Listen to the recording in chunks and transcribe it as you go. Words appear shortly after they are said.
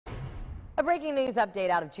A breaking news update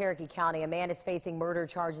out of Cherokee County. A man is facing murder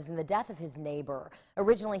charges in the death of his neighbor.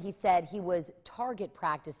 Originally, he said he was target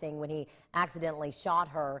practicing when he accidentally shot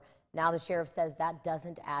her. Now the sheriff says that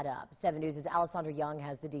doesn't add up. 7 News' Alessandra Young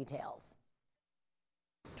has the details.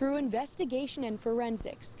 Through investigation and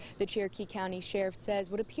forensics, the Cherokee County Sheriff says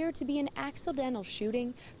what appeared to be an accidental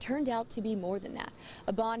shooting turned out to be more than that.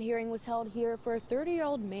 A bond hearing was held here for a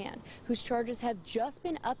 30-year-old man whose charges have just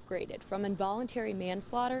been upgraded from involuntary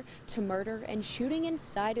manslaughter to murder and shooting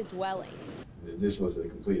inside a dwelling. This was a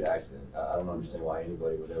complete accident. I don't understand why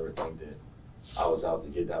anybody would ever think that I was out to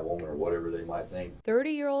get that woman or whatever they might think.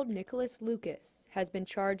 30-year-old Nicholas Lucas has been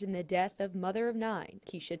charged in the death of mother of 9,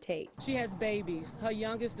 Keisha Tate. She has babies. Her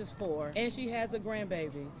youngest is 4, and she has a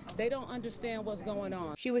grandbaby. They don't understand what's going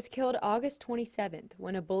on. She was killed August 27th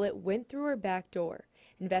when a bullet went through her back door.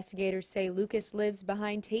 Investigators say Lucas lives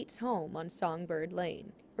behind Tate's home on Songbird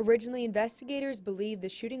Lane. Originally, investigators believed the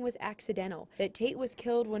shooting was accidental, that Tate was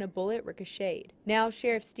killed when a bullet ricocheted. Now,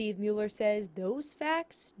 Sheriff Steve Mueller says those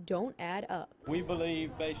facts don't add up. We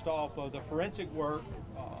believe, based off of the forensic work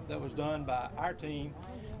that was done by our team,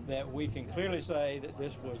 that we can clearly say that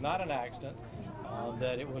this was not an accident,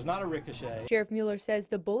 that it was not a ricochet. Sheriff Mueller says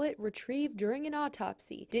the bullet retrieved during an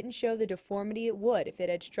autopsy didn't show the deformity it would if it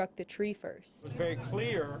had struck the tree first. It was very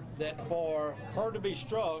clear that for her to be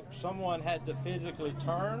struck, someone had to physically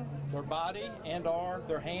turn their body and/or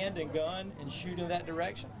their hand and gun and shoot in that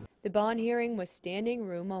direction. The bond hearing was standing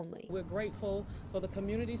room only. We're grateful for the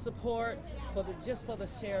community support, just for the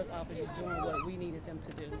sheriff's office just doing what we needed them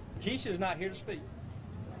to do. Keisha's not here to speak,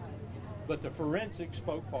 but the forensics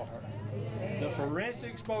spoke for her. The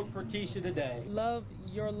forensics spoke for Keisha today. Love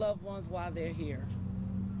your loved ones while they're here.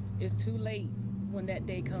 It's too late when that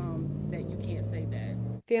day comes that you can't say that.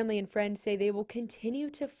 Family and friends say they will continue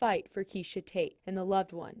to fight for Keisha Tate and the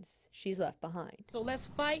loved ones she's left behind. So let's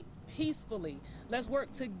fight peacefully. Let's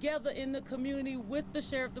work together in the community with the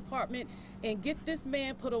sheriff department and get this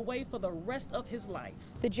man put away for the rest of his life.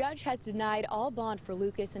 The judge has denied all bond for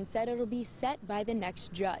Lucas and said it'll be set by the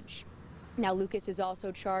next judge. Now, Lucas is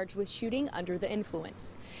also charged with shooting under the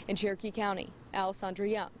influence. In Cherokee County, Alessandra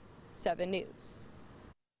Young, 7 News.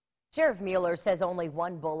 Sheriff Mueller says only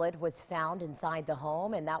one bullet was found inside the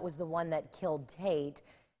home, and that was the one that killed Tate.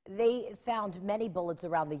 They found many bullets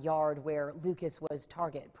around the yard where Lucas was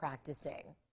target practicing.